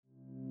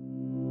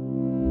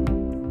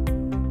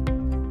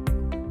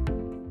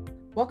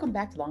Welcome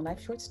back to Long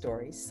Life Short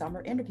Stories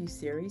summer interview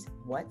series,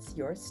 What's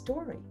Your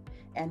Story?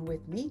 And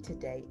with me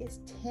today is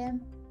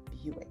Tim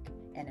Buick,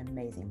 an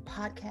amazing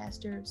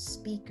podcaster,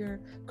 speaker,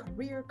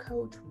 career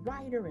coach,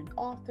 writer, and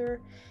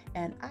author,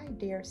 and I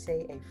dare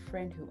say a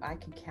friend who I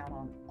can count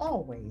on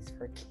always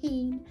for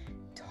keen,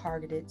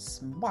 targeted,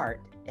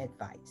 smart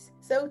advice.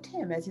 So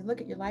Tim, as you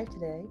look at your life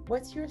today,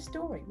 what's your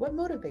story? What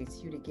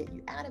motivates you to get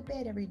you out of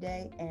bed every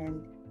day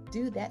and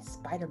do that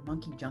spider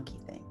monkey junkie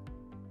thing?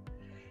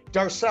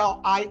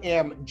 Darcel, I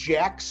am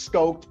jack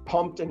stoked,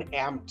 pumped, and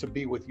amped to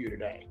be with you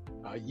today.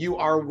 You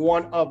are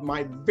one of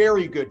my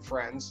very good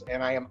friends,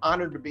 and I am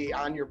honored to be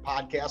on your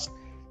podcast.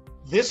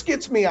 This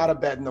gets me out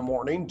of bed in the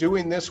morning,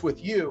 doing this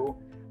with you,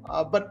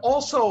 but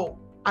also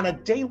on a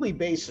daily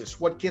basis,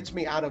 what gets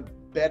me out of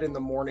bed in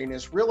the morning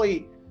is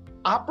really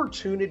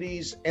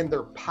opportunities and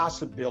their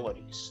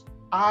possibilities.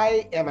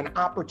 I am an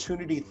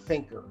opportunity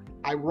thinker.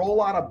 I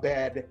roll out of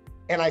bed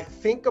and I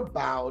think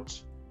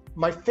about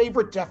my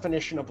favorite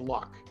definition of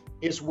luck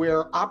is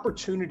where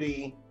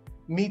opportunity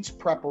meets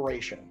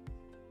preparation.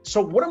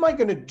 So what am I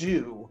going to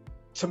do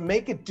to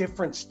make a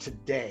difference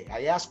today?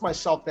 I ask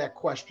myself that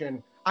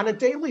question on a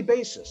daily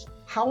basis.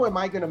 How am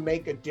I going to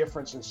make a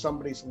difference in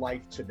somebody's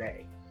life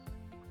today?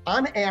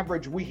 On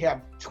average, we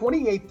have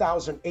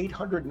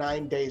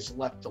 28,809 days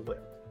left to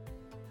live.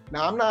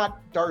 Now, I'm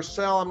not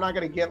Darcel, I'm not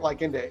going to get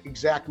into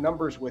exact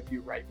numbers with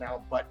you right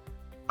now, but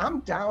I'm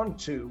down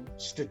to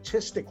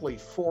statistically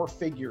 4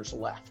 figures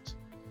left.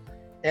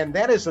 And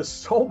that is a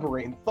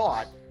sobering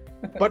thought.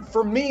 But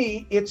for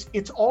me,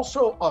 it's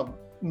also a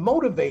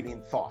motivating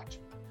thought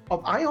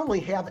of I only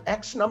have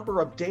X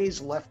number of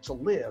days left to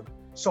live.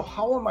 So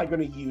how am I going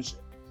to use it?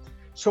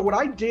 So what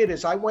I did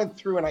is I went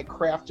through and I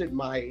crafted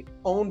my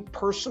own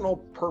personal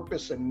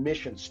purpose and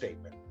mission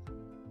statement.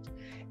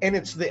 And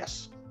it's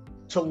this: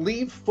 to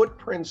leave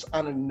footprints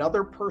on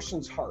another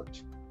person's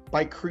heart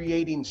by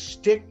creating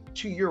stick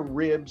to your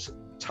ribs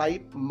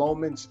type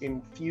moments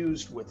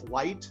infused with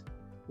light,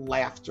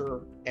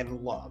 laughter,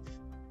 and love.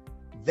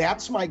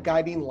 That's my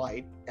guiding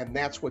light, and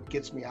that's what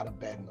gets me out of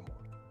bed in the morning.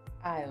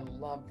 I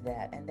love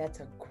that. And that's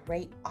a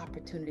great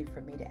opportunity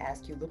for me to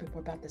ask you a little bit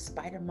more about the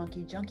Spider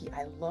Monkey Junkie.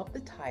 I love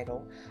the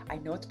title. I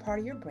know it's part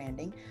of your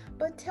branding,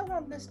 but tell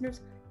our listeners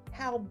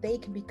how they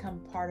can become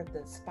part of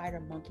the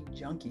Spider Monkey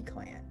Junkie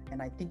clan.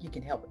 And I think you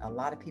can help a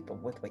lot of people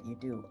with what you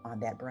do on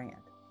that brand.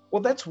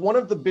 Well, that's one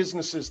of the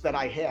businesses that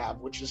I have,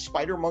 which is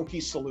Spider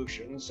Monkey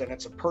Solutions. And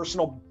it's a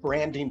personal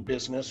branding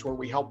business where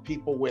we help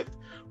people with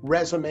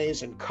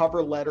resumes and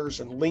cover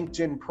letters and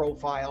LinkedIn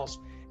profiles,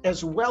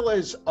 as well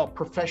as a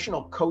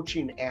professional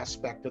coaching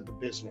aspect of the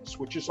business,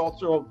 which is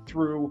also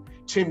through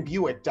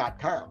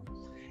timbuick.com.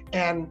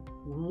 And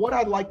what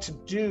I like to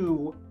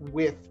do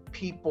with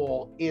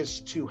people is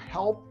to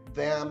help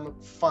them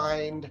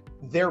find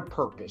their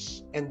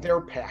purpose and their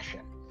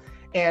passion.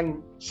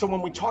 And so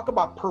when we talk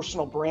about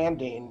personal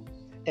branding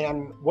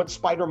and what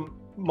Spider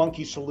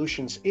Monkey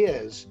Solutions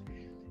is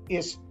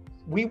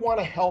we want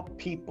to help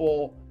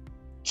people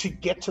to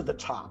get to the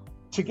top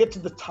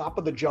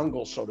of the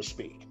jungle, so to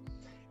speak.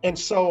 And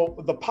so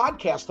the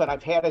podcast that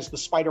I've had is the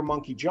Spider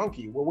Monkey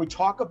Junkie, where we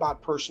talk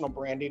about personal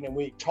branding and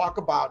we talk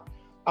about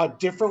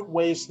different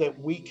ways that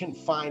we can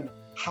find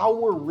how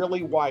we're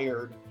really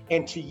wired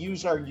and to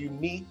use our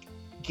unique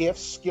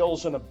gifts,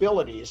 skills, and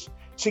abilities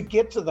to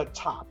get to the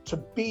top, to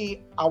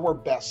be our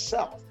best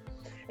self.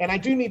 And I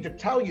do need to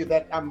tell you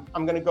that I'm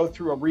going to go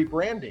through a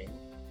rebranding,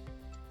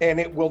 and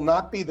it will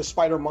not be the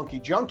Spider Monkey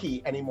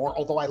Junkie anymore,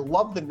 although I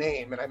love the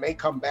name and I may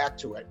come back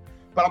to it.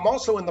 But I'm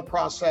also in the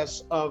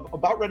process of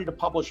about ready to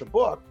publish a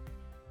book,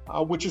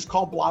 which is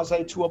called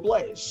Blase to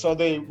Ablaze. So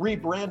the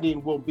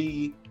rebranding will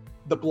be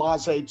the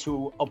Blase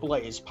to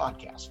Ablaze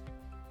podcast.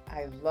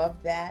 I love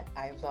that.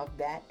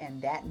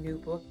 And that new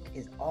book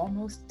is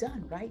almost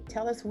done, right?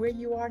 Tell us where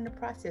you are in the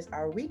process.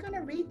 Are we going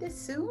to read this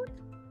soon?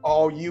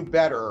 Oh, you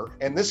better.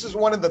 And this is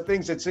one of the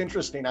things that's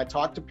interesting. I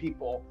talk to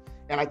people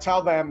and I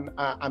tell them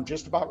I'm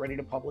just about ready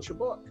to publish a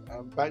book.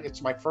 But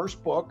it's my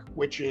first book,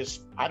 which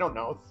is,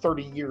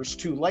 30 years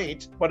too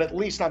late, but at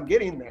least I'm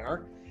getting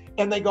there.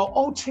 And they go,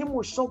 "Oh, Tim,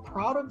 we're so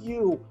proud of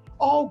you.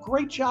 Oh,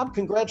 great job.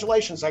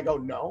 Congratulations." I go,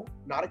 "No,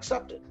 not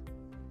accepted.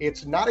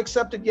 It's not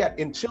accepted yet.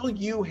 Until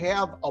you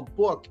have a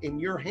book in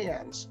your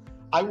hands,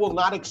 I will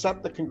not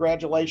accept the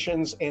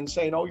congratulations and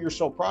saying, 'Oh, you're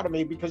so proud of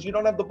me,' because you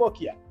don't have the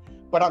book yet."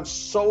 But I'm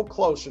so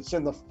close. It's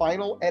in the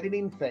final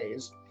editing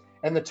phase.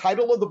 And the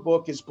title of the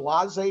book is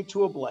Blase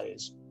to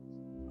Ablaze.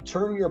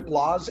 Turn your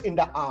blahs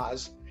into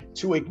Oz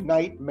to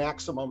ignite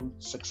maximum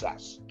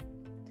success.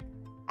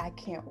 I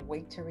can't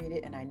wait to read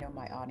it, and I know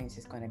my audience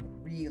is going to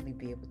really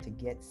be able to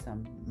get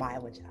some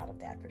mileage out of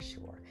that for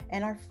sure.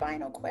 And our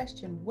final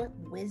question: what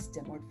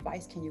wisdom or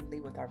advice can you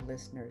leave with our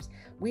listeners?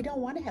 We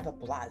don't want to have a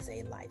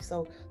blasé life,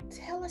 so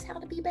tell us how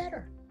to be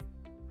better.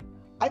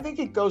 I think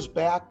it goes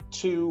back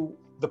to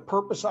the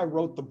purpose I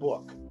wrote the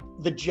book.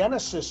 The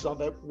genesis of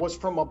it was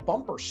from a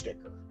bumper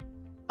sticker.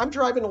 I'm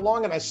driving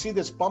along and I see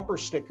this bumper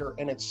sticker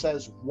and it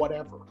says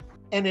whatever.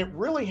 And it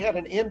really had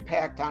an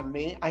impact on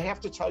me, I have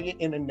to tell you,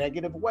 in a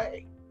negative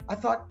way. I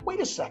thought, wait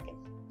a second,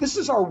 This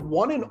is our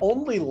one and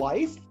only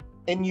life,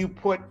 and you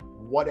put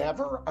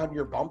whatever on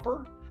your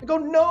bumper? I go,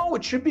 no,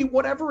 it should be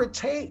whatever it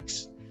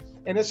takes.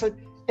 And it's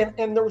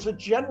and there was a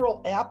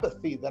general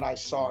apathy that I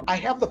saw. I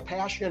have the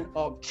passion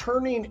of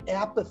turning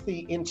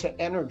apathy into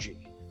energy.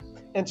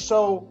 And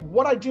so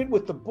what I did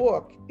with the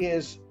book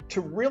is to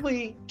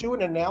really do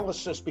an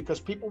analysis, because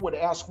people would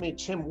ask me,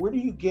 Tim, where do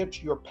you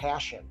get your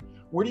passion?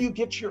 Where do you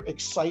get your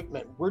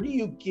excitement? Where do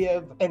you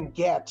give and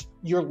get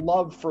your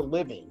love for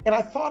living? And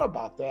I thought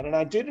about that, and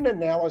I did an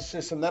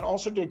analysis, and then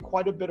also did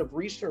quite a bit of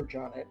research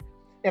on it.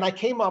 And I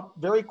came up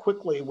very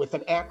quickly with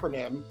an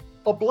acronym,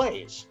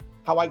 ABLAZE,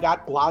 how I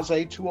got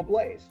blase to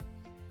ablaze.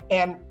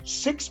 And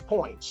 6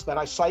 points that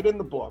I cite in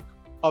the book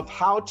of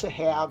how to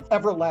have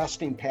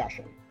everlasting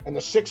passion. And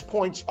the 6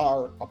 points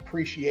are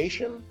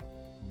appreciation,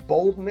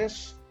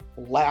 boldness,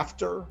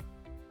 laughter,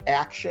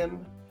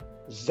 action,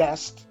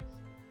 zest,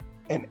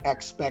 and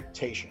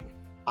expectation.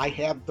 I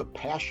have the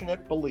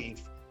passionate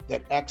belief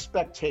that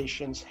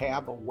expectations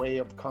have a way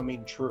of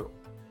coming true.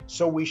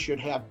 So we should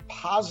have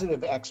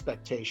positive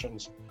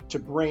expectations to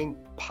bring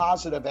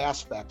positive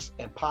aspects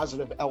and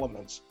positive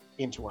elements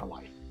into our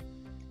life.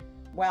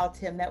 Wow,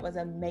 Tim, that was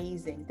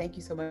amazing. Thank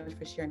you so much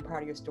for sharing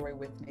part of your story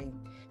with me.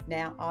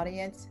 Now,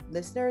 audience,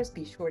 listeners,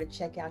 be sure to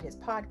check out his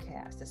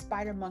podcast, The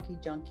Spider Monkey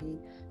Junkie.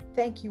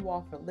 Thank you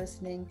all for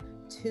listening.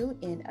 Tune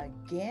in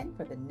again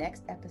for the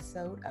next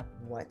episode of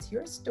What's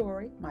Your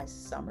Story, my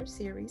summer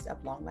series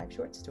of long life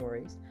short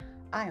stories.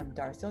 I am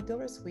Darcel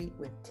Diller-Sweet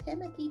with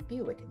Timothy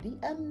Buick, the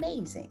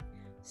amazing,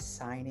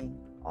 signing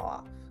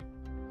off.